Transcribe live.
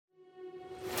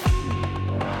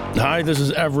Hi, this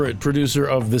is Everett, producer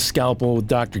of The Scalpel with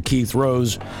Dr. Keith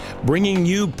Rose, bringing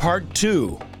you part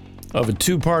 2 of a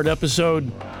 2-part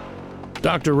episode.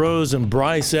 Dr. Rose and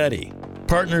Bryce Eddy,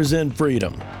 partners in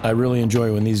freedom. I really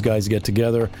enjoy when these guys get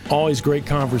together. Always great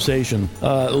conversation,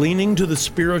 leaning to the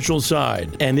spiritual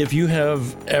side. And if you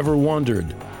have ever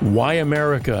wondered why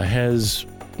America has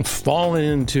fallen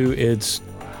into its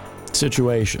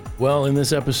situation, well, in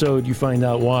this episode, you find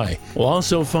out why. We'll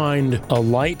also find a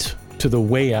light to the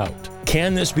way out.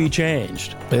 Can this be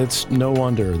changed? It's no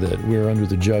wonder that we're under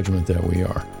the judgment that we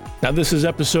are. Now, this is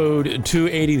episode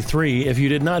 283. If you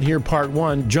did not hear part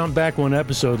 1, jump back one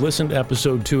episode, listen to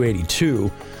episode 282,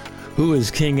 Who is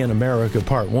King in America,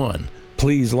 part 1.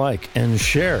 Please like and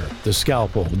share The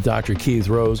Scalpel with Dr. Keith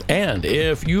Rose. And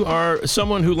if you are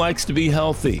someone who likes to be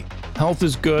healthy, health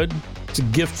is good. It's a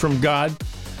gift from God.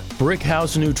 Brick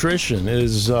House Nutrition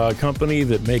is a company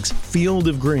that makes Field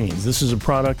of Greens. This is a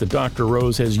product that Dr.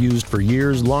 Rose has used for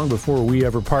years, long before we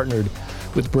ever partnered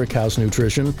with Brick House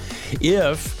Nutrition.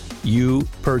 If you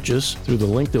purchase through the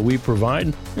link that we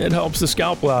provide, it helps the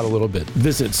Scalpel out a little bit.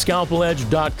 Visit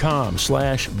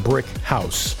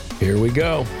scalpeledge.com/brickhouse. Here we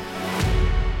go.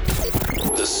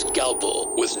 The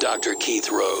Scalpel with Dr.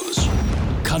 Keith Rose.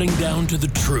 Cutting down to the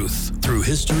truth through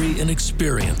history and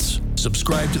experience.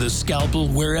 Subscribe to The Scalpel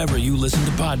wherever you listen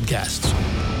to podcasts.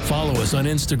 Follow us on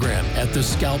Instagram at The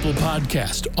Scalpel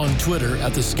Podcast, on Twitter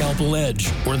at The Scalpel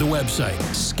Edge, or the website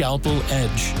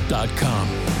scalpeledge.com.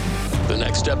 The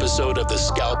next episode of The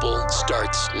Scalpel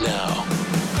starts now.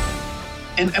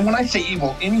 And when I say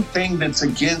evil, anything that's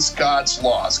against God's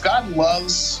laws. God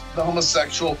loves the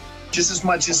homosexual just as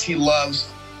much as he loves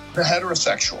the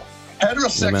heterosexual.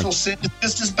 Heterosexual sin is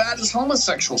just as bad as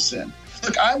homosexual sin.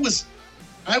 Look, I was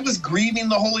grieving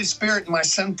the Holy Spirit in my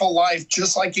sinful life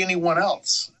just like anyone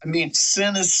else. I mean,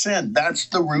 sin is sin. That's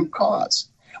the root cause.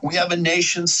 We have a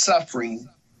nation suffering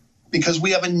because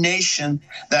we have a nation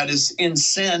that is in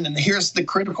sin. And here's the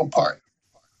critical part.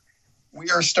 We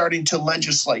are starting to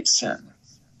legislate sin.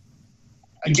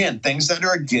 Again, things that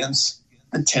are against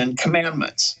the 10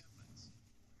 Commandments.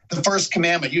 The first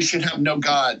commandment, you should have no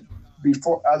God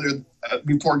before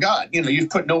God. You know, you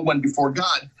put no one before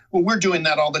God. Well, we're doing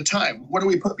that all the time. What do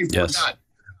we put before God?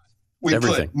 We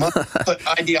Everything. put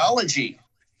ideology.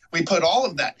 We put all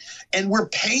of that. And we're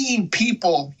paying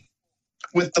people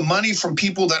with the money from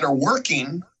people that are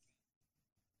working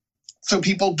so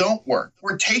people don't work.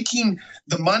 We're taking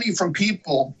the money from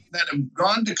people that have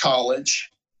gone to college,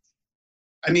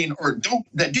 that didn't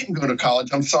go to college,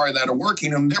 that are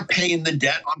working, and they're paying the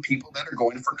debt on people that are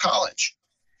going for college.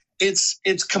 It's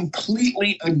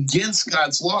completely against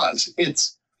God's laws.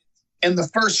 And the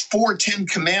first 4 10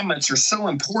 commandments are so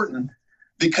important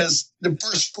because the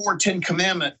first 4 of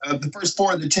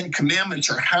the 10 commandments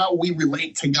are how we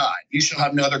relate to God. You shall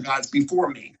have no other gods before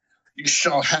me. You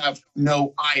shall have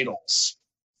no idols.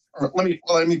 Or let me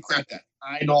correct that.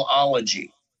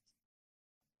 Idolology.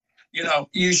 You know,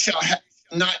 you shall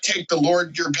not take the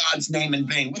Lord your God's name in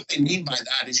vain. What they mean by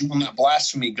that is you will not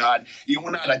blaspheme God. You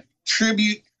will not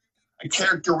attribute a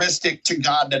characteristic to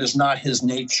God that is not his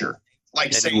nature. Like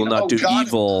and saying, you will not do God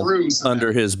evil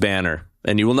under his banner.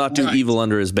 And you will not do evil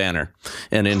under his banner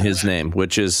and in his name,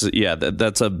 which is,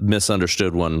 that's a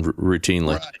misunderstood one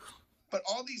routinely. Right. But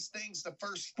all these things, the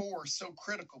first 4 are so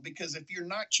critical because if you're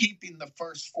not keeping the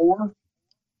first 4,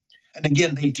 and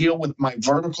again, they deal with my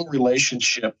vertical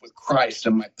relationship with Christ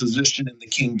and my position in the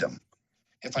kingdom.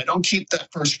 If I don't keep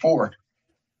that first 4,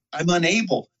 I'm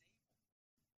unable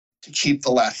to keep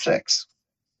the last 6.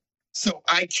 So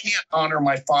I can't honor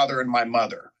my father and my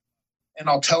mother. And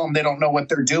I'll tell them they don't know what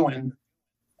they're doing.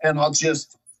 And I'll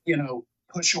just,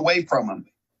 push away from them.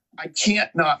 I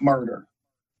can't not murder.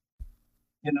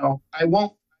 I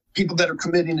won't, people that are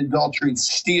committing adultery,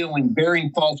 stealing, bearing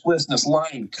false witness,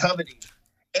 lying, coveting.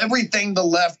 Everything the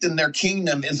left in their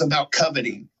kingdom is about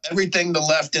coveting. Everything the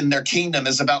left in their kingdom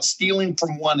is about stealing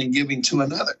from one and giving to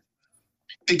another.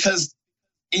 Because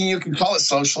you can call it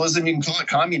socialism, you can call it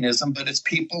communism, but it's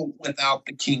people without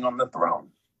the king on the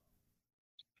throne.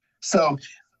 So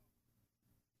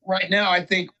right now, I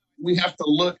think we have to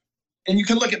look, and you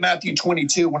can look at Matthew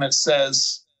 22 when it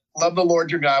says, love the Lord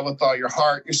your God with all your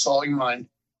heart, your soul, your mind.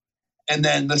 And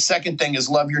then the second thing is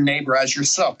love your neighbor as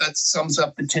yourself. That sums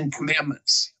up the 10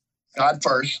 commandments. God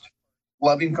first,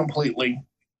 love him completely.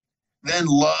 Then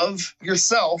love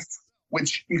yourself,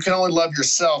 which you can only love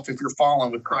yourself if you're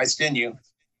fallen with Christ in you.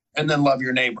 And then love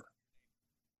your neighbor.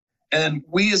 And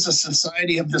we as a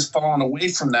society have just fallen away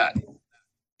from that.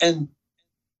 And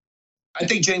I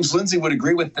think James Lindsay would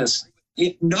agree with this.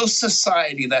 No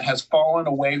society that has fallen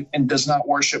away and does not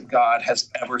worship God has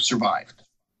ever survived.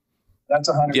 That's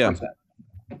 100%. Yeah.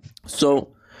 So,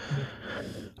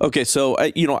 okay, so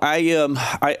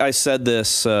I said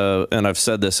this, and I've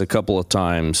said this a couple of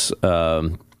times,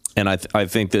 and I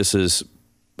think this is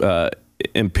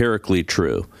empirically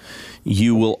true.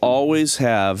 You will always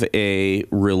have a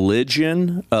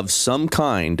religion of some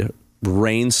kind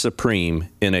reign supreme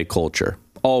in a culture.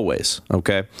 Always,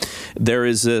 okay? There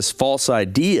is this false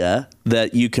idea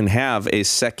that you can have a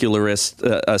secular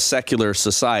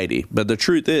society, but the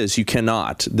truth is you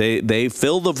cannot. They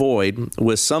fill the void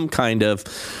with some kind of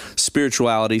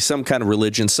spirituality, some kind of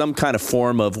religion, some kind of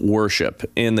form of worship.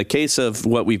 In the case of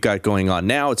what we've got going on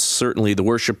now, it's certainly the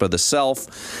worship of the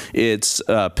self. Its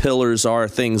pillars are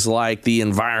things like the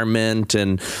environment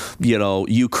and,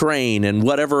 Ukraine and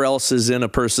whatever else is in a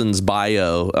person's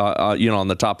bio, on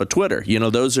the top of Twitter.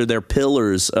 Those are their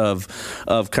pillars of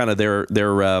kind of their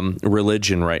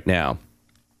religion right now.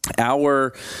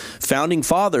 Our founding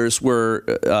fathers were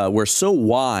so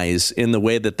wise in the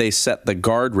way that they set the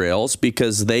guardrails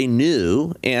because they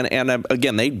knew, and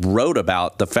again, they wrote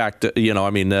about the fact that,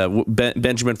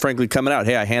 Benjamin Franklin coming out,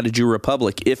 hey, I handed you a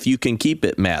republic if you can keep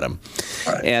it, madam.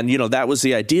 Right. And, that was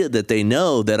the idea that they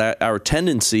know that our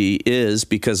tendency is,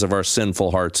 because of our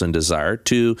sinful hearts and desire,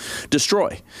 to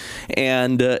destroy.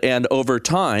 And over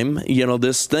time,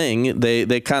 this thing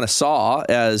they kind of saw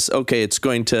as, okay, it's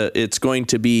going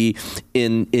to be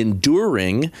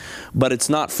enduring, but it's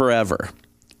not forever.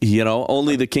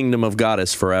 Only the kingdom of God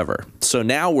is forever. So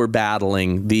now we're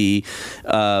battling the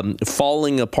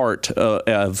falling apart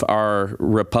of our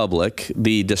republic,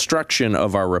 the destruction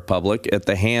of our republic at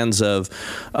the hands of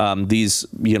these,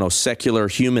 secular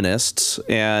humanists,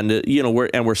 and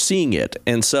we're seeing it.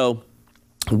 And so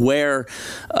where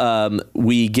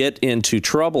we get into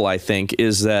trouble, I think,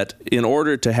 is that in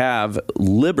order to have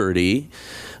liberty,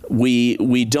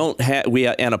 we don't have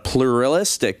and a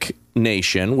pluralistic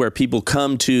nation where people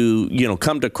come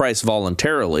to Christ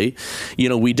voluntarily.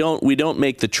 We don't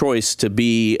make the choice to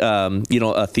be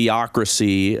a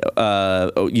theocracy,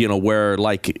 where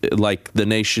like the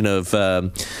nation of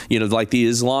like the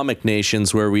Islamic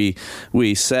nations where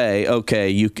we say, okay,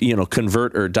 you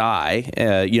convert or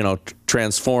die,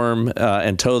 transform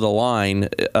and toe the line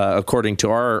according to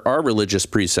our religious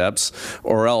precepts,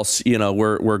 or else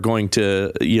we're going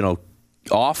to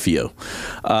off you.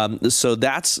 So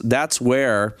that's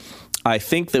where I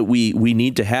think that we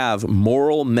need to have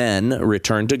moral men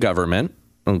return to government.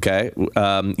 Okay,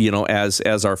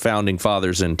 as our founding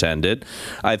fathers intended.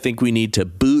 I think we need to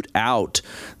boot out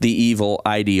the evil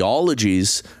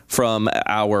ideologies from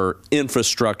our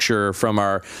infrastructure, from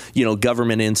our,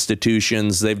 government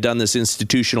institutions. They've done this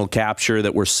institutional capture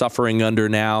that we're suffering under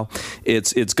now.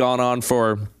 It's gone on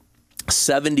for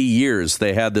 70 years.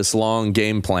 They had this long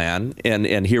game plan,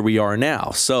 and here we are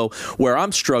now. So where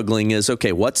I'm struggling is,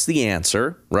 okay, what's the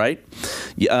answer, right?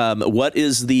 What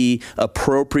is the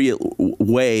appropriate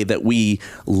way that we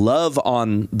love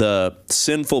on the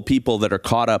sinful people that are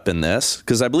caught up in this?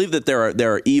 Because I believe that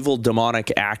there are evil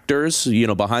demonic actors,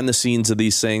 behind the scenes of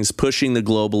these things, pushing the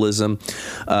globalism,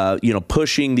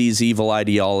 pushing these evil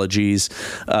ideologies,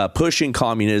 pushing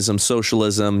communism,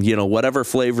 socialism, whatever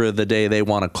flavor of the day they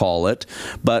want to call it.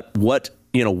 But what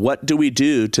do we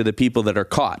do to the people that are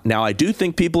caught? Now, I do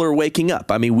think people are waking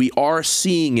up. I mean, we are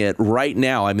seeing it right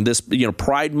now. I mean, this,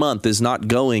 Pride Month is not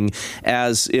going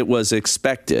as it was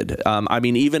expected.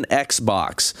 Even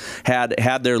Xbox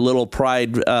had their little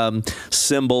Pride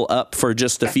symbol up for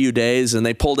just a few days, and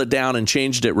they pulled it down and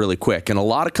changed it really quick. And a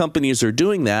lot of companies are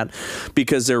doing that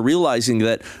because they're realizing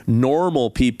that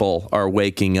normal people are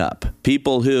waking up.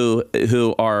 People who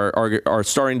are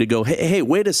starting to go, hey,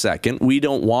 wait a second, we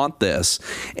don't want this.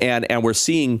 And we're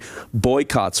seeing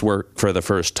boycotts work for the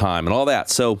first time and all that.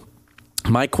 So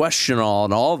my question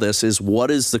on all this is, what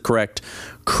is the correct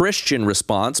Christian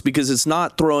response? Because it's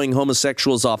not throwing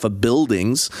homosexuals off of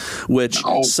buildings, which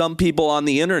some people on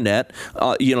the internet,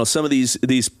 some of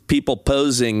these people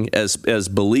posing as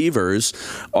believers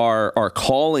are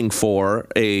calling for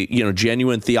a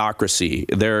genuine theocracy.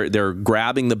 They're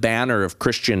grabbing the banner of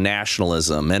Christian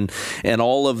nationalism and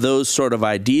all of those sort of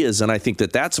ideas, and I think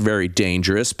that that's very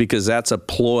dangerous because that's a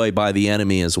ploy by the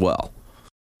enemy as well.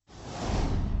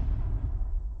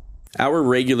 Our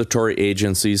regulatory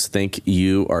agencies think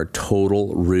you are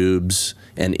total rubes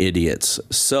and idiots.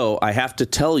 So I have to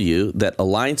tell you that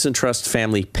Alliance and Trust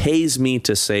Family pays me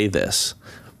to say this.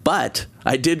 But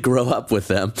I did grow up with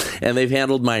them, and they've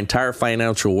handled my entire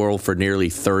financial world for nearly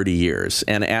 30 years.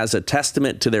 And as a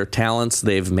testament to their talents,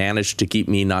 they've managed to keep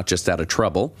me not just out of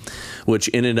trouble, which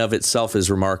in and of itself is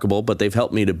remarkable, but they've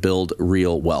helped me to build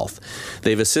real wealth.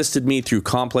 They've assisted me through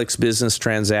complex business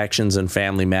transactions and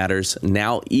family matters.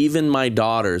 Now, even my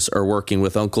daughters are working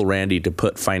with Uncle Randy to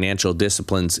put financial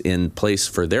disciplines in place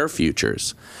for their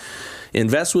futures.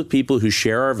 Invest with people who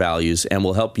share our values and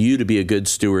will help you to be a good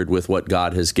steward with what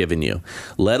God has given you.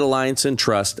 Let Alliance and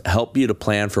Trust help you to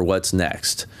plan for what's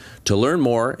next. To learn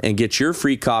more and get your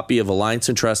free copy of Alliance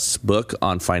and Trust's book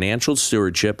on financial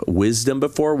stewardship, Wisdom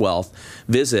Before Wealth,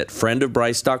 visit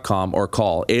friendofbryce.com or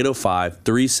call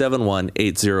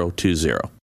 805-371-8020.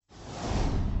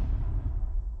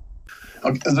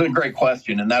 Okay, this is a great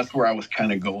question, and that's where I was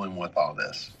kind of going with all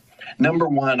this. Number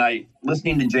one,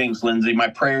 listening to James Lindsay, my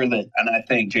prayer and I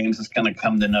think James is going to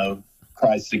come to know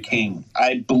Christ the King.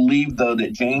 I believe, though,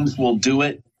 that James will do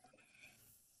it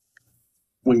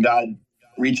when God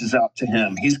reaches out to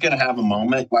him. He's going to have a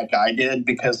moment like I did,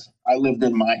 because I lived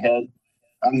in my head.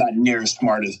 I'm not near as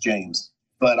smart as James,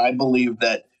 but I believe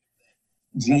that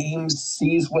James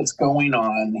sees what's going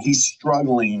on. He's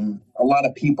struggling. A lot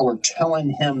of people are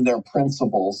telling him their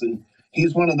principles, and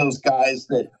he's one of those guys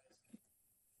that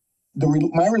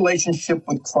my relationship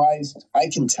with Christ, I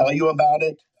can tell you about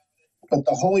it, but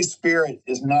the Holy Spirit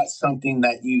is not something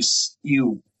that you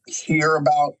hear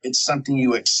about. It's something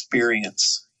you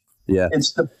experience. Yeah.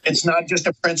 It's not just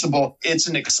a principle, it's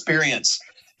an experience.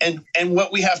 And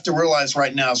what we have to realize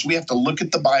right now is we have to look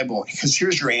at the Bible, because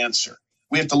here's your answer.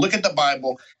 We have to look at the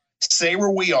Bible, say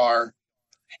where we are.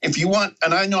 If you want,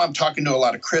 and I know I'm talking to a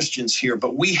lot of Christians here,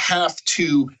 but we have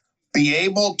to be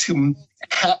able to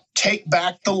take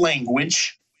back the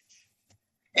language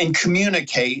and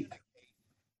communicate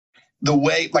the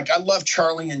way, like I love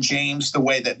Charlie and James, the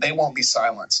way that they won't be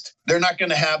silenced. They're not going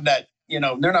to have that, they're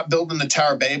not building the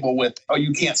Tower of Babel with, oh,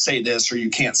 you can't say this or you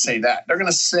can't say that. They're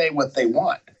going to say what they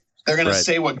want. They're going to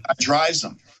say what God drives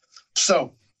them.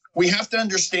 So we have to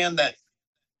understand that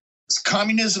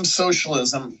communism,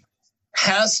 socialism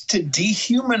has to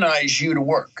dehumanize you to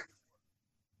work.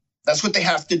 That's what they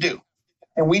have to do.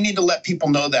 And we need to let people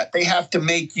know that. They have to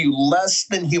make you less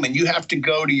than human. You have to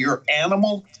go to your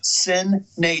animal sin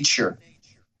nature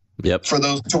for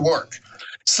those to work.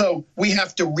 So we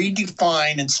have to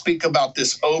redefine and speak about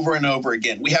this over and over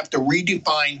again. We have to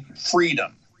redefine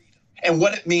freedom and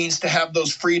what it means to have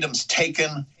those freedoms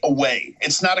taken away.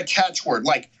 It's not a catchword.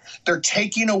 Like, they're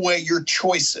taking away your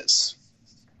choices.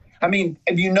 I mean,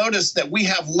 have you noticed that we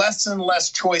have less and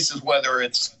less choices, whether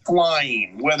it's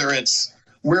flying, whether it's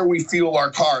where we fuel our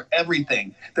car,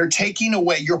 everything. They're taking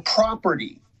away your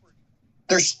property.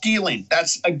 They're stealing.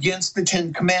 That's against the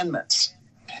 10 Commandments.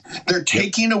 They're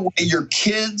taking away your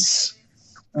kids'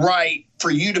 right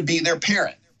for you to be their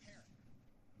parent.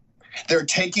 They're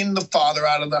taking the father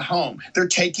out of the home. They're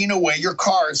taking away your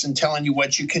cars and telling you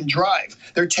what you can drive.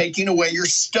 They're taking away your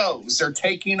stoves. They're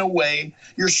taking away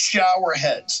your shower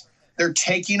heads. They're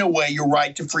taking away your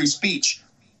right to free speech.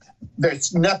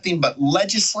 There's nothing but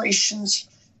legislation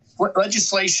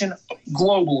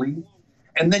globally,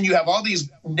 and then you have all these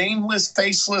nameless,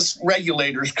 faceless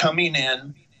regulators coming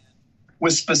in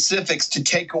with specifics to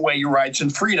take away your rights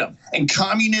and freedom. And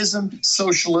communism,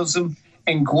 socialism,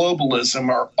 and globalism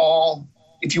are all,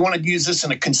 if you want to use this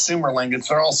in a consumer language,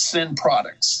 they're all sin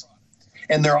products.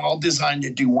 And they're all designed to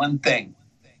do one thing.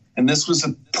 And this was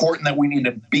important that we need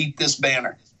to beat this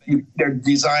banner. They're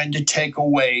designed to take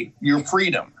away your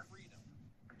freedom.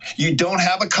 You don't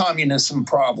have a communism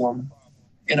problem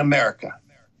in America.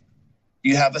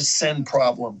 You have a sin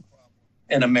problem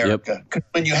in America.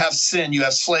 When you have sin, you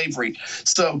have slavery.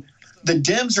 So the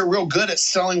Dems are real good at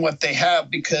selling what they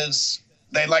have because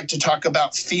they like to talk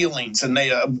about feelings and they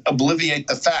obliviate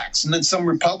the facts. And then some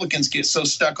Republicans get so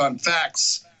stuck on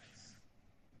facts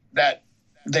that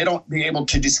they don't be able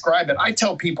to describe it. I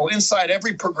tell people inside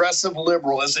every progressive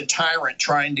liberal is a tyrant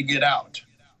trying to get out,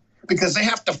 because they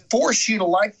have to force you to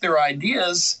like their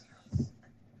ideas,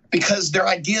 because their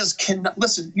ideas cannot,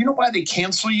 listen, you know why they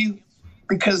cancel you?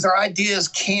 Because their ideas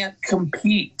can't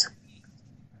compete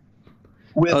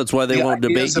with that's why they won't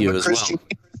debate you as well.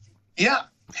 Yeah.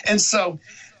 And so,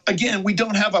 again, we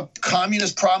don't have a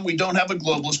communist problem. We don't have a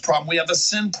globalist problem. We have a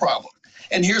sin problem.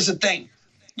 And here's the thing.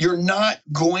 You're not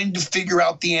going to figure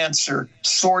out the answer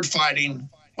sword fighting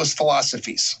with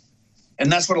philosophies.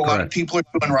 And that's what a lot of people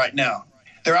are doing right now.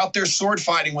 They're out there sword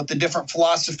fighting with the different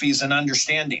philosophies and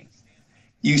understanding.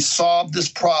 You solve this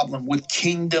problem with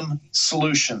kingdom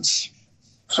solutions.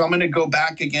 So I'm going to go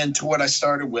back again to what I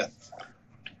started with.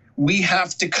 We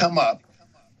have to come up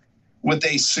with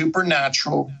a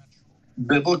supernatural,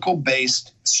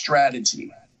 biblical-based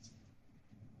strategy.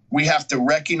 We have to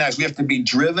recognize, we have to be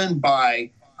driven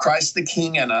by Christ the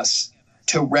King in us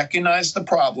to recognize the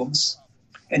problems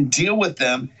and deal with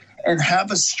them and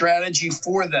have a strategy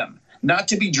for them, not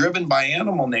to be driven by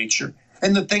animal nature.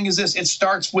 And the thing is this, it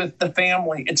starts with the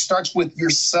family. It starts with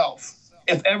yourself.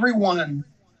 If everyone,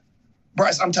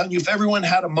 Bryce, I'm telling you, if everyone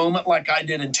had a moment like I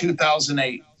did in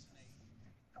 2008,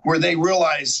 where they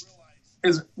realized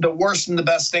is the worst and the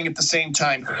best thing at the same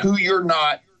time, who you're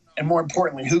not, and more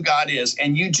importantly, who God is,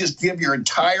 and you just give your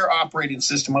entire operating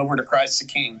system over to Christ the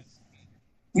King.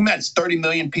 You imagine 30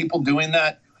 million people doing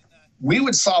that? We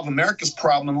would solve America's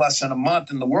problem in less than a month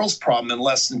and the world's problem in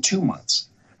less than 2 months,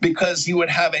 because you would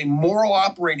have a moral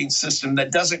operating system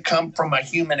that doesn't come from a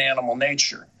human animal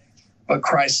nature, but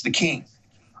Christ the King.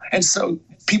 And so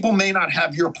people may not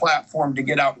have your platform to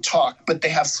get out and talk, but they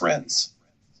have friends.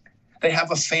 They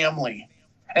have a family.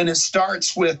 And it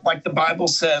starts with, like the Bible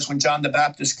says, when John the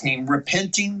Baptist came,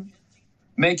 repenting,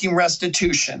 making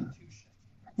restitution.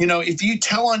 You know, if you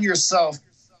tell on yourself,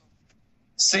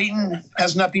 Satan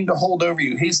has nothing to hold over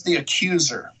you. He's the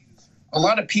accuser. A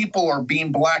lot of people are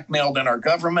being blackmailed in our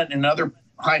government and other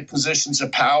high positions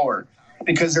of power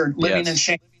because they're living in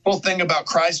shame. The whole thing about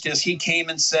Christ is he came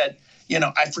and said, you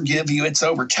know, I forgive you. It's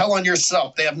over. Tell on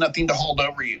yourself. They have nothing to hold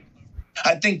over you.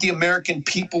 I think the American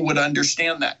people would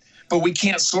understand that. But we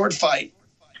can't sword fight,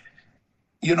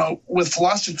 you know, with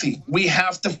philosophy. We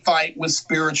have to fight with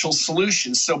spiritual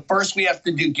solutions. So first we have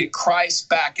to get Christ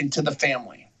back into the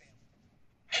family.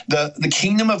 The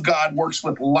kingdom of God works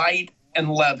with light and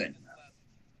leaven.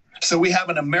 So we have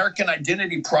an American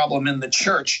identity problem in the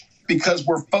church because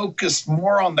we're focused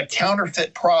more on the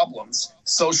counterfeit problems,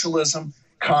 socialism,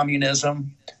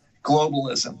 communism,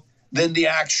 globalism, than the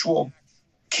actual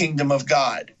kingdom of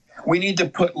God. We need to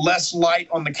put less light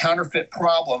on the counterfeit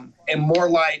problem and more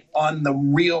light on the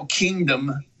real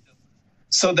kingdom,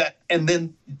 so that, and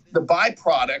then the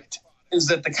byproduct is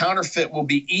that the counterfeit will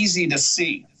be easy to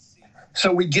see.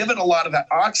 So we give it a lot of that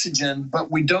oxygen, but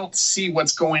we don't see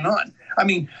what's going on. I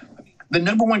mean, the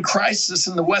number one crisis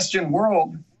in the Western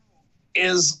world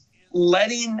is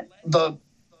letting the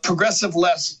progressive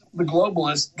left, the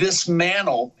globalists,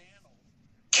 dismantle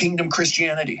kingdom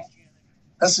Christianity.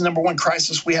 That's the number one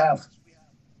crisis we have.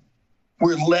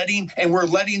 We're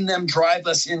letting them drive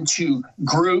us into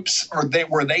groups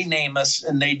where they name us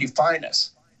and they define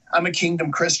us. I'm a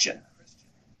kingdom Christian.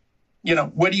 You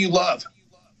know, what do you love?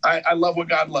 I love what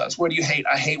God loves. What do you hate?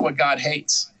 I hate what God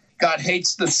hates. God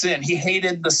hates the sin. He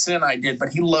hated the sin I did, but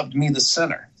he loved me, the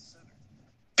sinner.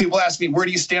 People ask me, where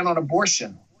do you stand on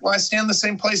abortion? Well, I stand the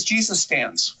same place Jesus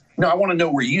stands. No, I want to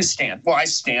know where you stand. Well, I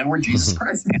stand where Jesus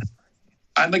Christ stands.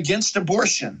 I'm against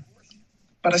abortion,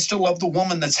 but I still love the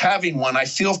woman that's having one. I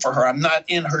feel for her. I'm not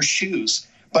in her shoes,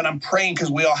 but I'm praying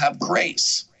because we all have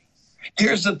grace.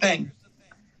 Here's the thing.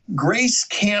 Grace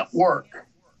can't work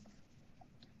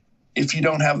if you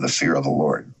don't have the fear of the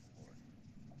Lord.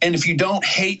 And if you don't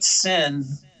hate sin,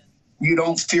 you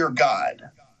don't fear God.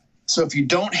 So if you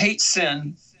don't hate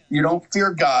sin, you don't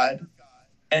fear God,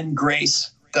 and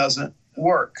grace doesn't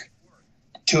work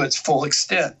to its full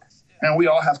extent. And we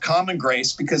all have common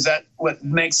grace because that's what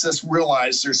makes us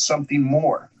realize there's something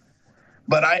more.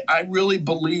 But I really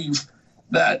believe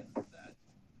that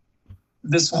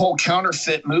this whole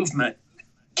counterfeit movement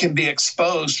can be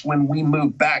exposed when we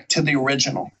move back to the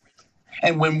original.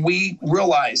 And when we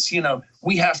realize, you know,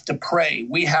 we have to pray,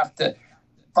 we have to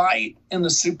fight in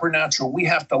the supernatural, we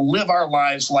have to live our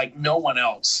lives like no one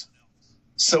else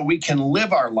so we can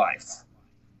live our life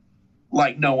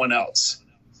like no one else.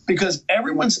 Because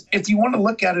if you want to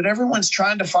look at it, everyone's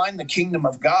trying to find the kingdom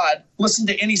of God. Listen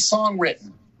to any song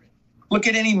written. Look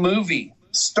at any movie,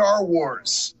 Star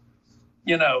Wars,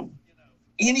 you know,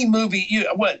 any movie,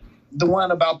 the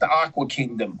one about the Aqua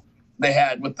Kingdom they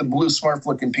had with the blue Smurf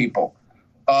looking people.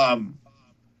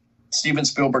 Steven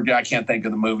Spielberg, I can't think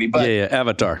of the movie, but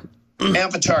Avatar.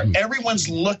 Avatar. Everyone's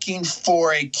looking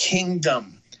for a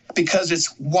kingdom because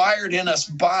it's wired in us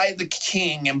by the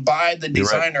king and by the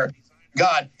designer. Right.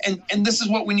 God. And this is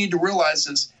what we need to realize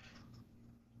is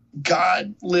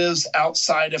God lives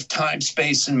outside of time,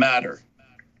 space, and matter.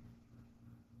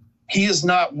 He is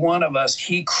not one of us.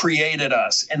 He created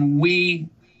us. And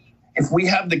if we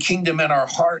have the kingdom in our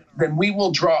heart, then we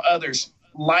will draw others.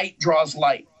 Light draws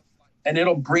light, and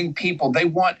it'll bring people.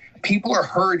 People are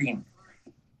hurting.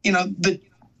 You know, the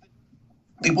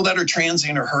people that are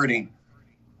transient are hurting.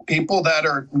 People that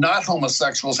are not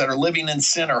homosexuals that are living in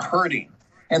sin are hurting.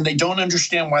 And they don't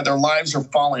understand why their lives are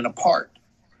falling apart.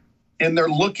 and they're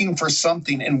looking for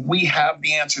something, and we have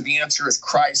the answer. The answer is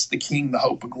Christ, the King, the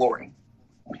hope of glory.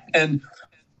 And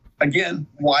again,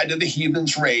 why do the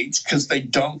heathens rage? Because they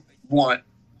don't want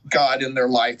God in their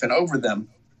life and over them.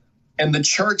 And the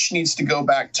church needs to go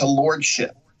back to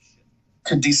lordship,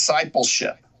 to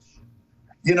discipleship.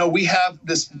 You know, we have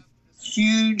this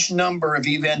huge number of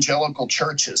evangelical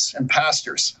churches and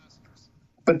pastors,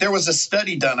 but there was a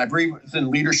study done, I believe it was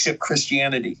in Leadership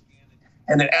Christianity,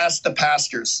 and it asked the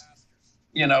pastors,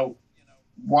 you know,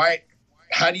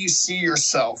 how do you see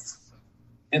yourself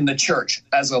in the church,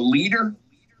 as a leader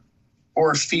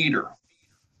or a feeder?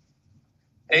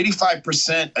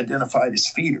 85% identified as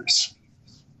feeders.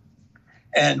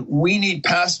 And we need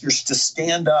pastors to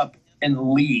stand up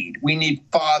and lead. We need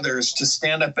fathers to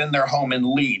stand up in their home and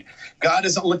lead. God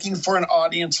isn't looking for an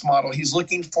audience model. He's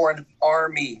looking for an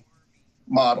army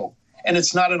model. And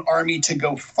it's not an army to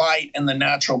go fight in the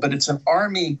natural, but it's an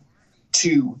army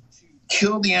to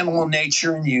kill the animal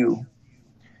nature in you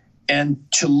and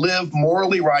to live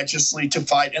morally righteously, to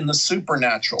fight in the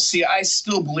supernatural. See, I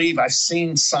still believe I've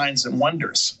seen signs and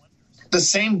wonders. The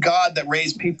same God that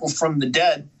raised people from the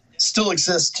dead still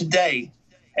exists today,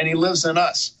 and he lives in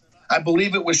us. I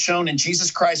believe it was shown in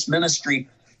Jesus Christ's ministry,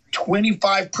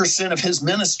 25% of his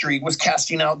ministry was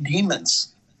casting out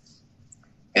demons.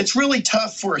 It's really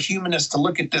tough for a humanist to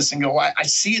look at this and go, I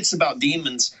see it's about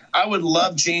demons. I would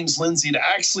love James Lindsay to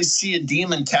actually see a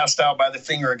demon cast out by the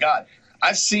finger of God.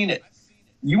 I've seen it.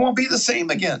 You won't be the same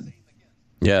again.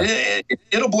 Yeah.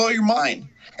 It'll blow your mind.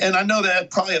 And I know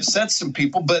that probably upsets some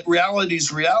people, but reality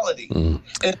is reality.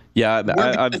 And yeah,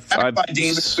 I've by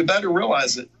demons, we better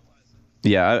realize it.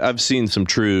 Yeah, I've seen some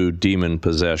true demon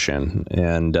possession,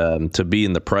 and to be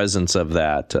in the presence of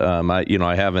that,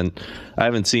 I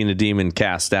haven't seen a demon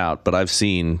cast out, but I've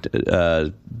seen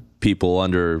people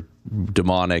under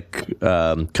demonic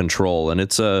control, and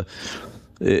it's a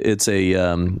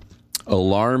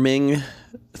alarming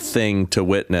thing to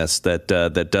witness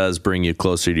that does bring you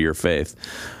closer to your faith.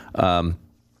 I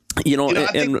think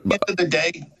at the end of the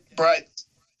day, Brian,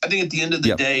 I think at the end of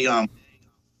the day,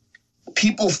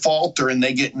 people falter and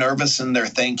they get nervous in their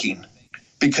thinking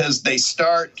because they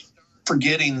start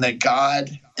forgetting that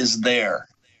God is there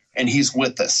and he's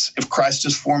with us. If Christ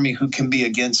is for me, who can be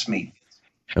against me?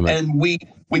 Amen. And we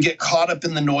get caught up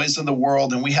in the noise of the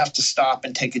world, and we have to stop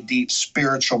and take a deep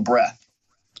spiritual breath.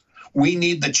 We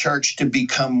need the church to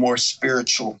become more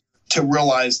spiritual, to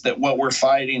realize that what we're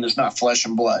fighting is not flesh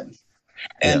and blood.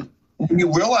 And when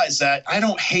you realize that, I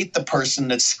don't hate the person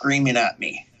that's screaming at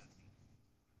me.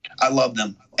 I love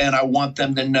them, and I want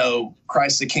them to know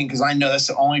Christ the King, because I know that's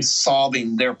the only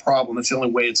solving their problem. It's the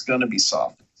only way it's going to be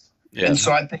solved. Yeah. And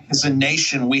so I think as a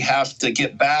nation, we have to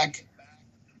get back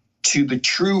to the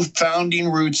true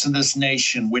founding roots of this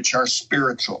nation, which are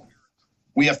spiritual.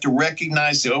 We have to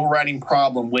recognize the overriding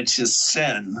problem, which is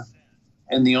sin.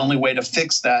 And the only way to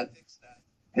fix that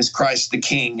is Christ the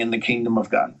King and the kingdom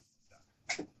of God.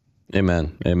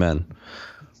 Amen. Amen.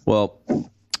 Well,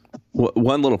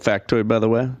 one little factoid, by the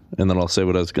way, and then I'll say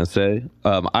what I was going to say.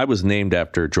 I was named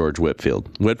after George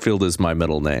Whitefield. Whitefield is my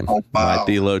middle name, my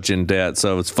theologian dad.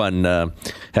 So it's fun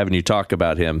having you talk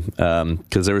about him,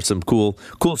 because there were some cool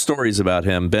stories about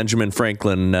him. Benjamin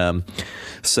Franklin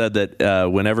said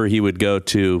that whenever he would go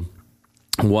to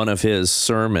one of his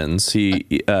sermons, he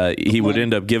would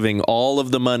end up giving all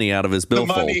of the money out of his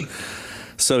billfold.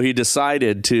 So he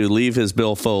decided to leave his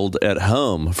billfold at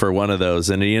home for one of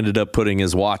those, and he ended up putting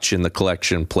his watch in the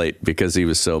collection plate because he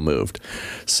was so moved.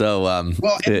 So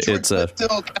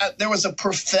there was a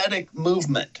prophetic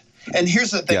movement. And here's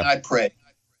the thing. I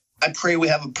pray we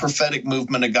have a prophetic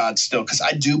movement of God still, because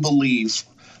I do believe,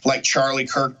 like Charlie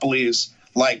Kirk believes,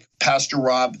 like Pastor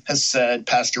Rob has said,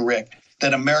 Pastor Rick,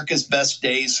 that America's best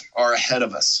days are ahead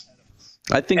of us.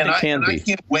 I think it can be. I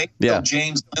can't wait until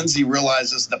James Lindsay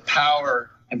realizes the power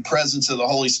and presence of the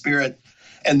Holy Spirit.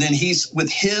 And then he's, with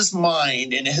his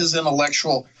mind and his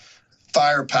intellectual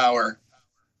firepower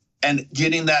and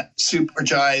getting that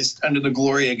supergized under the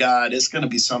glory of God, it's going to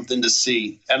be something to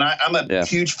see. And I'm a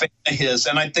huge fan of his.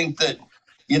 And I think that,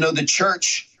 the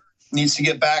church needs to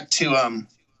get back to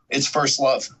its first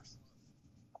love.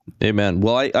 Amen.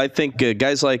 Well, I think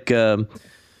guys like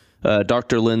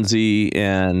Dr. Lindsay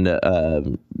and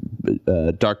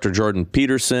Dr. Jordan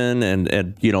Peterson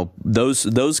and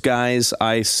those guys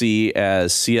I see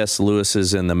as C.S.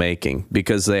 Lewis's in the making,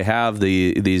 because they have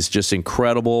these just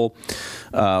incredible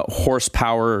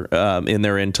horsepower in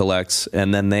their intellects,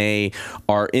 and then they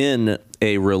are in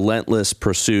a relentless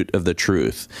pursuit of the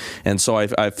truth. And so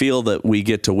I feel that we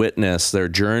get to witness their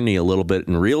journey a little bit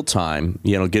in real time,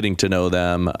 getting to know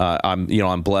them.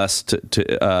 I'm blessed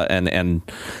to and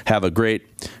have a great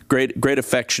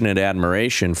affectionate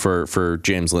admiration for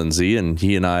James Lindsay, and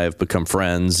he and I have become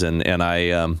friends, and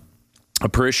I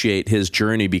appreciate his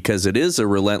journey because it is a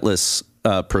relentless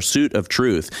pursuit of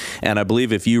truth. And I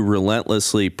believe if you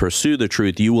relentlessly pursue the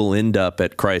truth, you will end up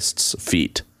at Christ's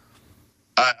feet.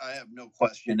 I have no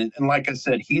question. And like I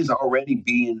said, he's already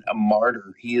being a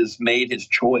martyr. He has made his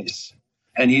choice,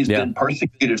 and he's been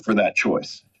persecuted for that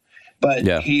choice. But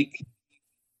he's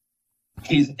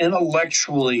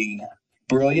intellectually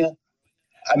brilliant.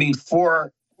 I mean,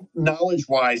 for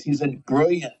knowledge-wise, he's a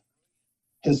brilliant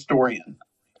historian.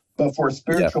 But for a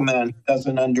spiritual man who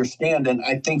doesn't understand, and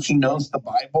I think he knows the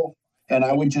Bible, and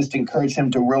I would just encourage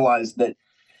him to realize that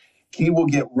he will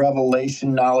get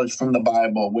revelation knowledge from the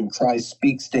Bible when Christ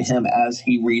speaks to him as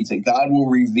he reads it. God will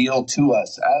reveal to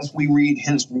us as we read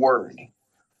his word.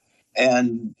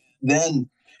 And then,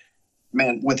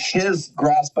 man, with his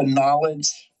grasp of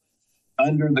knowledge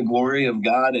under the glory of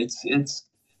God, it's going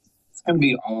to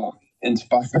be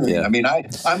awe-inspiring. Yeah. I mean,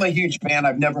 I'm a huge fan.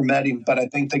 I've never met him, but I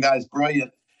think the guy's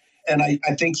brilliant. And I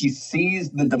think he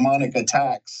sees the demonic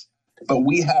attacks, but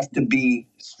we have to be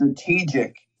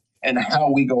strategic in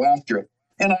how we go after it.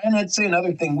 And I'd say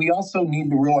another thing, we also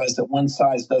need to realize that one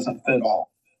size doesn't fit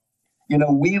all.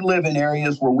 We live in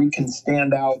areas where we can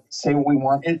stand out, say what we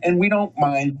want, and we don't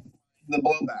mind the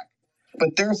blowback.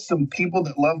 But there's some people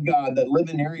that love God that live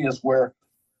in areas where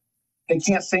they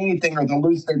can't say anything or they'll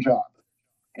lose their job,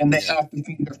 and they have to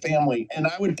feed their family. And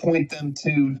I would point them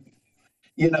to,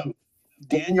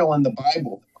 Daniel in the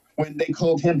Bible, when they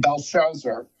called him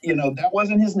Belshazzar, that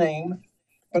wasn't his name,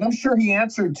 but I'm sure he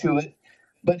answered to it.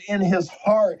 But in his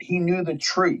heart, he knew the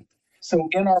truth. So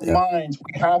in our minds,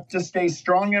 we have to stay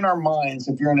strong in our minds.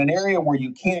 If you're in an area where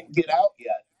you can't get out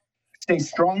yet, stay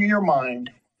strong in your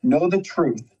mind, know the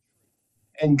truth,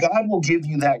 and God will give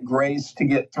you that grace to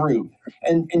get through.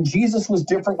 And Jesus was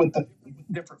different with the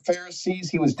different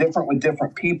Pharisees. He was different with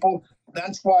different people.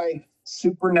 That's why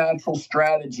supernatural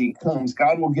strategy comes.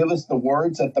 God will give us the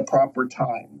words at the proper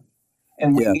time,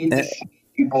 and we need to show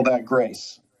people that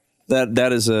grace.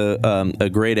 That is a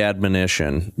great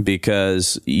admonition,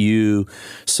 because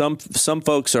some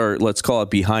folks are, let's call it,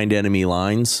 behind enemy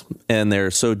lines, and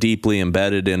they're so deeply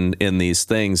embedded in these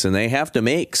things, and they have to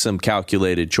make some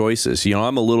calculated choices.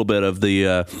 I'm a little bit of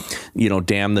the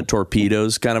damn the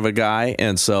torpedoes kind of a guy,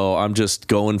 and so I'm just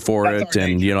going for it.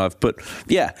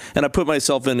 And I put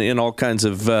myself in all kinds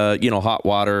of hot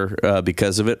water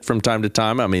because of it from time to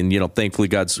time. I mean, thankfully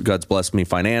God's blessed me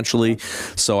financially,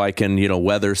 so I can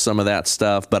weather some of that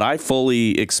stuff, but I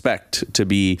fully expect to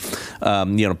be,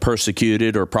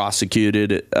 persecuted or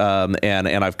prosecuted,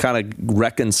 and I've kind of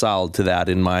reconciled to that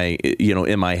in my,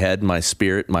 in my head, my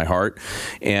spirit, my heart,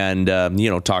 and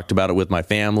talked about it with my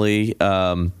family.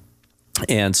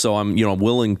 And so I'm,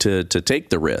 willing to take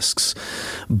the risks,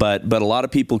 but a lot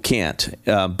of people can't.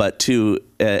 But to,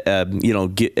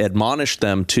 admonish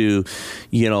them to,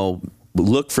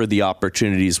 look for the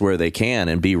opportunities where they can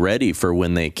and be ready for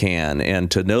when they can, and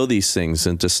to know these things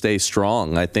and to stay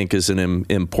strong, I think, is an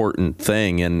important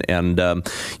thing. And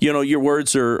your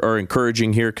words are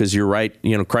encouraging here, because you're right.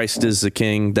 Christ is the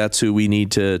King. That's who we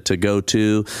need to go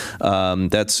to.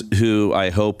 That's who I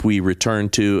hope we return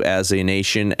to as a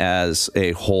nation, as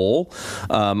a whole.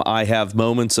 I have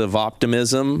moments of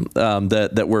optimism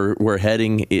that we're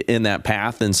heading in that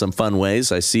path in some fun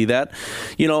ways. I see that,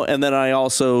 and then I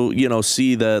also,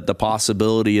 see the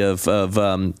possibility of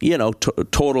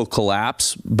total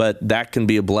collapse, but that can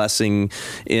be a blessing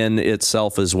in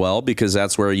itself as well, because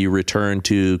that's where you return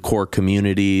to core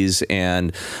communities.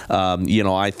 And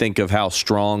I think of how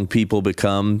strong people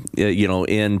become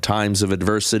in times of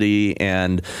adversity.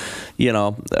 And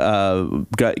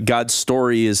God's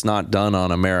story is not done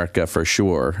on America, for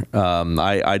sure.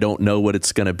 I don't know what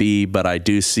it's going to be, but I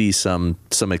do see some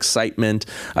excitement.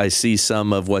 I see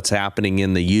some of what's happening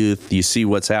in the youth. You see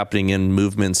what's happening in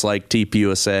movements like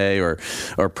TPUSA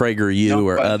or PragerU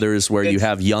or others, where you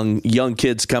have young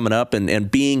kids coming up, and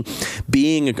being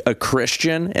a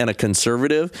Christian and a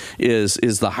conservative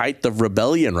is the height of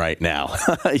rebellion right now,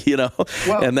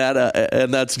 and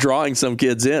that's drawing some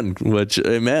kids in, which,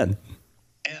 amen.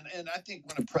 And I think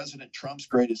one of President Trump's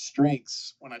greatest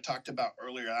strengths, when I talked about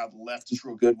earlier how the left is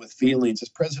real good with feelings, is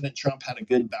President Trump had a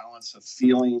good balance of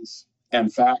feelings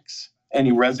and facts, and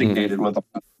he resonated with a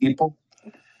lot of people.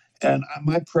 And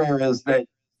my prayer is that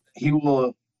he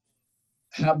will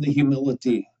have the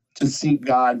humility to seek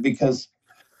God, because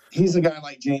he's a guy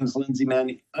like James Lindsay,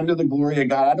 man, under the glory of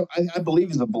God. I believe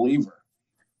he's a believer.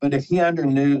 But if he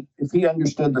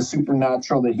understood the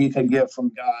supernatural that he could get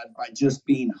from God by just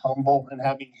being humble and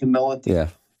having humility,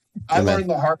 I learned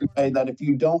the hard way that if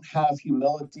you don't have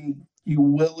humility, you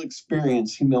will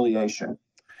experience humiliation.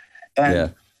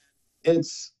 And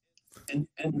and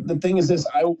the thing is this,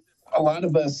 a lot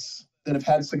of us that have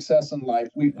had success in life,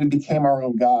 we became our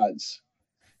own gods.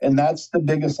 And that's the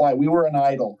biggest lie. We were an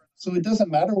idol. So it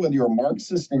doesn't matter whether you're a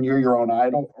Marxist and you're your own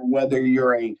idol, or whether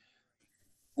you're a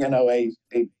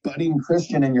budding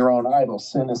Christian and your own idol.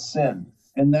 Sin is sin.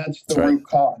 And that's the root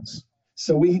cause.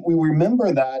 So we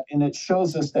remember that, and it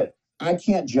shows us that I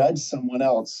can't judge someone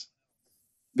else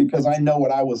because I know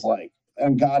what I was like,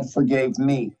 and God forgave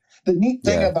me. The neat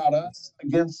thing about us,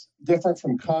 different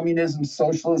from communism,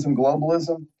 socialism,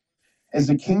 globalism, is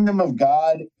the kingdom of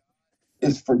God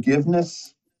is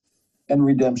forgiveness and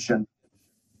redemption.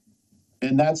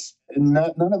 And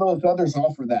none of those others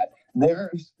offer that.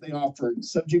 They offer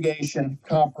subjugation,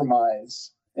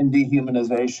 compromise, and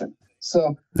dehumanization.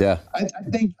 So I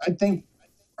think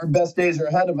our best days are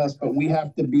ahead of us, but we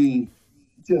have to be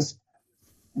just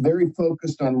very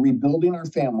focused on rebuilding our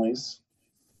families,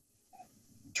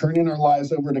 turning our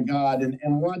lives over to God,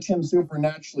 and watch him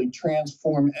supernaturally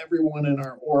transform everyone in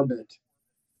our orbit.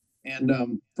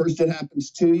 And first it happens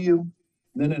to you,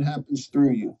 then it happens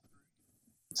through you.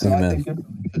 So Amen. I think it'll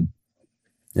be good.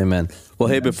 Amen. Well,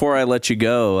 hey, before I let you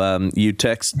go, you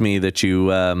text me that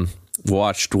you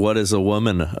watched What is a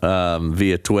Woman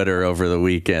via Twitter over the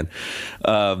weekend.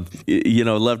 Love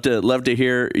to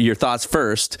hear your thoughts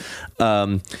first.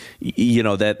 Elon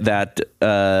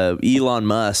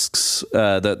Musk's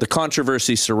the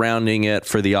controversy surrounding it,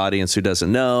 for the audience who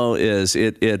doesn't know, is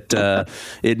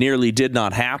it nearly did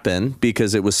not happen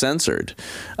because it was censored,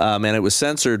 and it was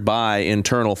censored by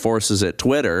internal forces at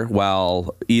Twitter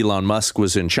while Elon Musk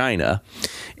was in China.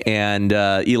 And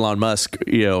Elon Musk,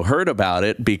 heard about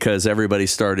it because everybody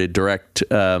started direct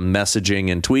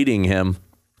messaging and tweeting him,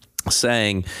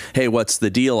 saying, "Hey, what's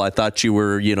the deal? I thought you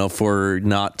were, for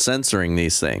not censoring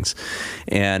these things."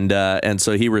 And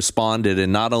so he responded,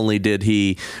 and not only did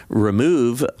he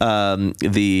remove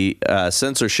the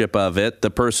censorship of it, the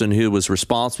person who was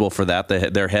responsible for that,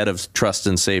 their head of trust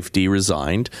and safety,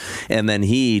 resigned, and then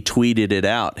he tweeted it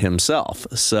out himself.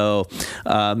 So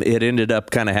it ended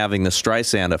up kind of having the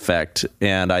Streisand effect,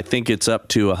 and I think it's up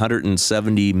to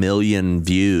 170 million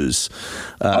views,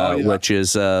 which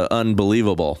is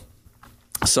unbelievable.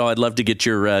 So I'd love to get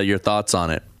your thoughts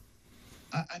on it.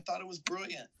 I thought it was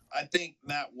brilliant. I think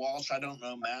Matt Walsh, I don't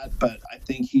know Matt, but I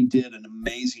think he did an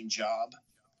amazing job.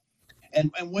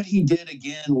 And what he did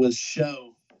again was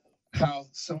show how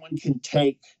someone can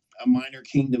take a minor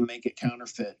kingdom, make it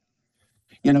counterfeit.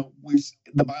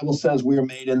 The Bible says we are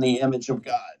made in the image of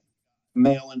God,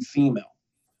 male and female.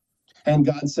 And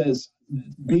God says,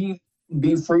 be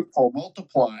fruitful,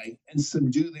 multiply, and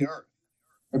subdue the earth.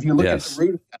 If you look at the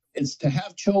root of that, it's to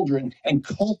have children and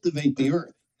cultivate the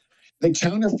earth. The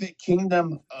counterfeit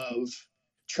kingdom of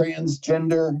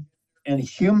transgender and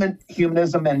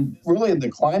humanism, and really the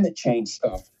climate change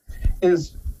stuff,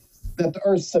 is that the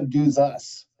earth subdues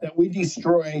us, that we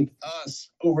destroy us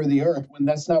over the earth, when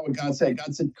that's not what God said.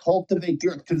 God said, cultivate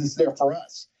the earth because it's there for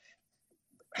us.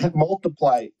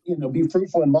 Multiply, be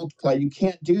fruitful and multiply. You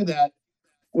can't do that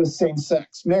with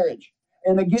same-sex marriage.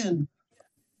 And again,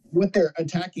 what they're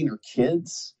attacking are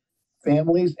kids,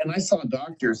 families, and I saw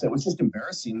doctors that was just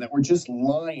embarrassing, that were just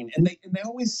lying. And they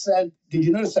always said, did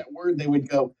you notice that word? They would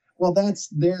go, well, that's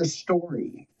their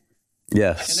story.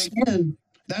 Yes. And again,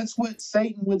 that's what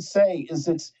Satan would say, is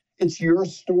it's your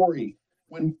story,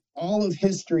 when all of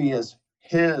history is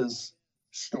his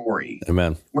story.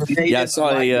 Amen. Yeah,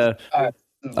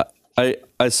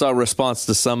 I saw a response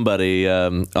to somebody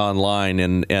online,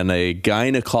 and a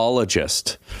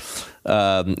gynecologist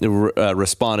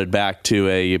responded back to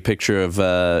a picture of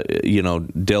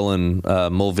Dylan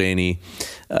Mulvaney,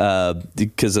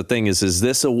 because the thing is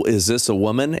this a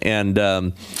woman?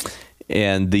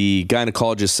 And the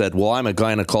gynecologist said, well, I'm a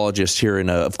gynecologist here, and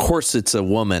of course it's a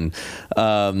woman.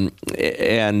 So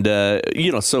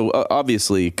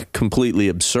obviously completely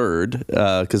absurd,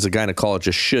 because a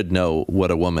gynecologist should know what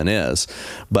a woman is.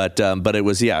 But it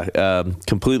was,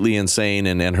 completely insane.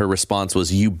 And her response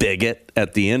was, you bigot,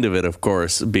 at the end of it, of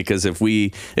course, because if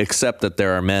we accept that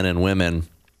there are men and women,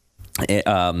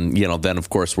 then of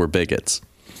course we're bigots.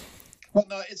 Well,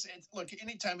 no, it's look,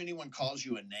 anytime anyone calls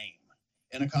you a name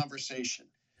in a conversation,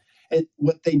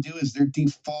 what they do is they're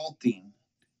defaulting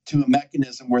to a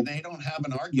mechanism where they don't have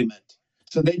an argument.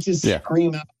 So they just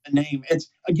scream out a name.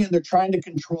 They're trying to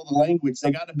control the language.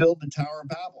 They got to build the Tower of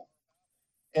Babel.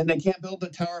 And they can't build the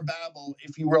Tower of Babel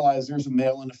if you realize there's a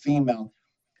male and a female.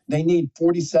 They need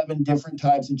 47 different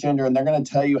types of gender, and they're going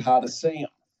to tell you how to say them.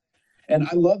 And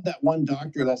I love that one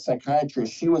doctor, that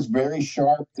psychiatrist. She was very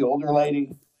sharp, the older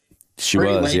lady. She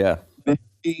was, yeah.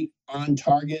 Very on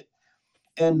target.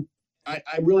 And I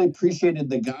really appreciated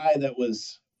the guy that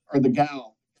was, or the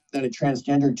gal that had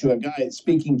transgendered to a guy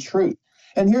speaking truth.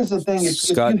 And here's the thing.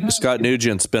 Scott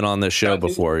Nugent's been on this show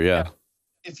before, yeah.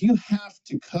 If you have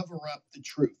to cover up the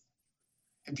truth,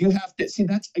 if you have to, see,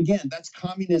 that's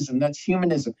communism, that's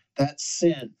humanism, that's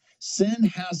sin. Sin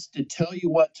has to tell you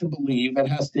what to believe. It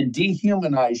has to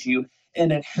dehumanize you,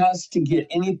 and it has to get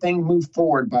anything moved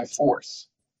forward by force.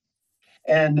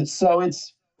 And so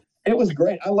it was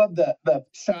great. I love the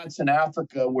shots in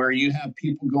Africa where you have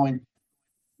people going,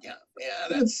 yeah,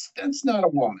 that's not a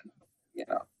woman. You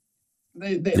know,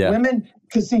 women,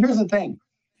 because see, here's the thing.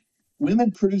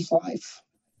 Women produce life.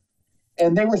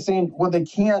 And they were saying, well, they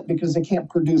can't because they can't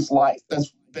produce life.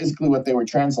 That's basically what they were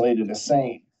translated as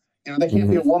saying. You know, they can't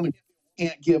be a woman,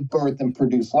 can't give birth and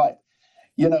produce life.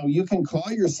 You know, you can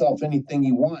call yourself anything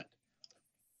you want,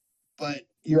 but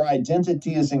your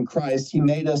identity is in Christ. He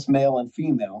made us male and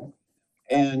female.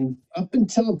 And up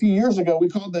until a few years ago, we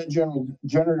called that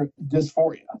gender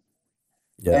dysphoria.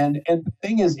 Yeah. And the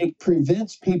thing is, it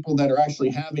prevents people that are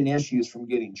actually having issues from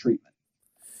getting treatment.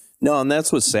 No, and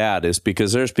that's what's sad, is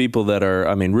because there's people that are,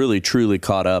 I mean, really truly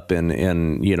caught up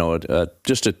in you know,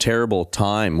 just a terrible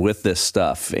time with this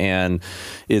stuff, and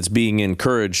it's being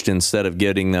encouraged instead of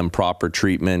getting them proper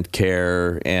treatment,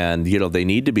 care, and, you know, they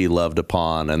need to be loved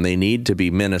upon, and they need to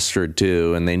be ministered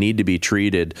to, and they need to be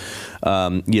treated,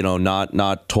 you know,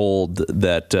 not told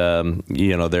that,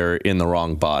 you know, they're in the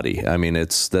wrong body. I mean,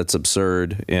 that's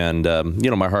absurd, and,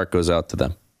 you know, my heart goes out to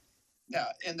them. Yeah,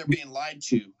 and they're being lied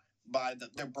to.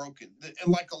 They're broken,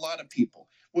 and like a lot of people,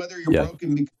 whether you're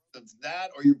broken because of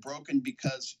that or you're broken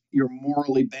because you're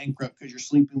morally bankrupt because you're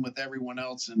sleeping with everyone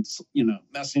else and, you know,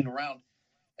 messing around.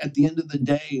 At the end of the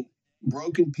day,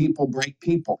 broken people break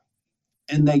people,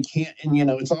 and they can't. And, you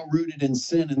know, it's all rooted in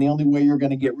sin, and the only way you're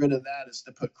going to get rid of that is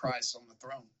to put Christ on the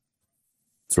throne.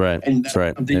 That's right. And that's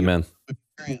right. Amen.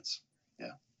 Experience.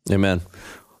 Yeah. Amen.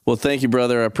 Well, thank you,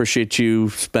 brother. I appreciate you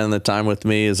spending the time with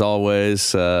me as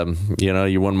always. You know,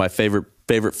 you're one of my favorite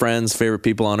friends, favorite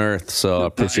people on earth. So I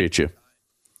appreciate you.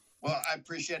 Well, I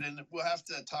appreciate it. And we'll have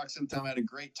to talk sometime. I had a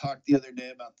great talk the other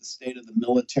day about the state of the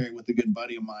military with a good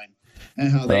buddy of mine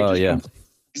and how they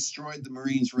destroyed the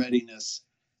Marines' readiness.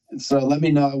 And so let me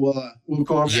know. We'll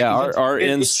go over that. Yeah, our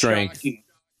end strength.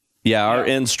 Yeah, our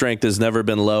end strength has never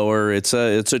been lower. It's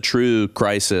a true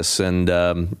crisis, and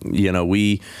you know,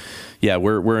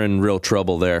 we're in real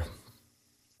trouble there.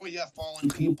 Well, you have fallen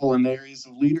people in the areas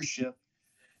of leadership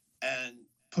and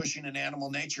pushing an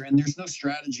animal nature, and there's no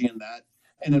strategy in that,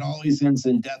 and it always ends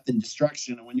in death and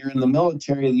destruction. And when you're in the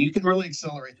military, you can really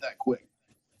accelerate that quick.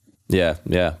 Yeah,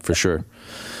 for sure.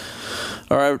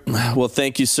 All right. Well,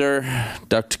 thank you, sir.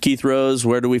 Dr. Keith Rose,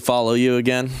 where do we follow you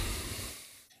again?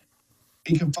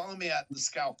 You can follow me at The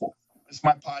Scalpel. It's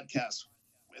my podcast.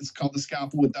 It's called The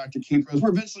Scalpel with Dr. Keith Rose.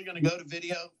 We're eventually going to go to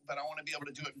video, but I want to be able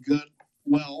to do it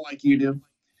well, like you do.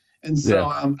 And so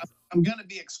I'm going to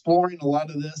be exploring a lot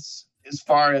of this as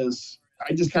far as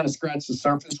I just kind of scratched the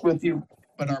surface with you,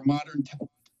 but our modern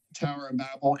Tower of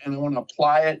Babel, and I want to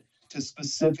apply it to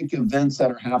specific events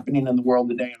that are happening in the world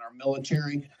today in our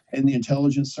military and the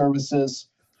intelligence services,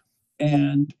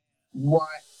 and why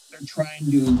they're trying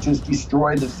to just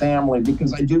destroy the family,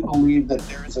 because I do believe that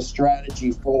there is a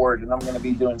strategy forward, and I'm going to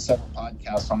be doing several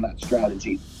podcasts on that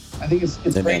strategy. I think it's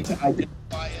great to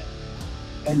identify it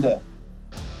and to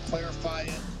clarify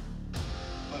it,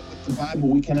 but with the Bible,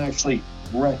 we can actually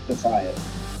rectify it.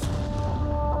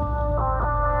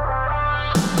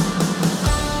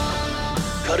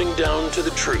 Cutting down to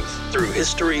the truth through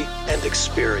history and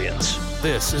experience.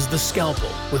 This is The Scalpel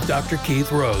with Dr.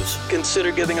 Keith Rose.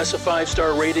 Consider giving us a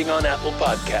 5-star rating on Apple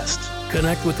Podcasts.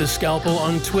 Connect with The Scalpel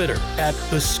on Twitter at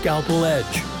The Scalpel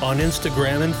Edge, on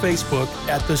Instagram and Facebook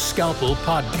at The Scalpel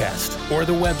Podcast, or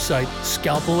the website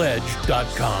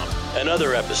scalpeledge.com.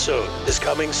 Another episode is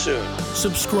coming soon.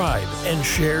 Subscribe and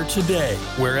share today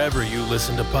wherever you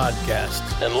listen to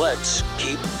podcasts. And let's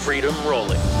keep freedom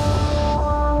rolling.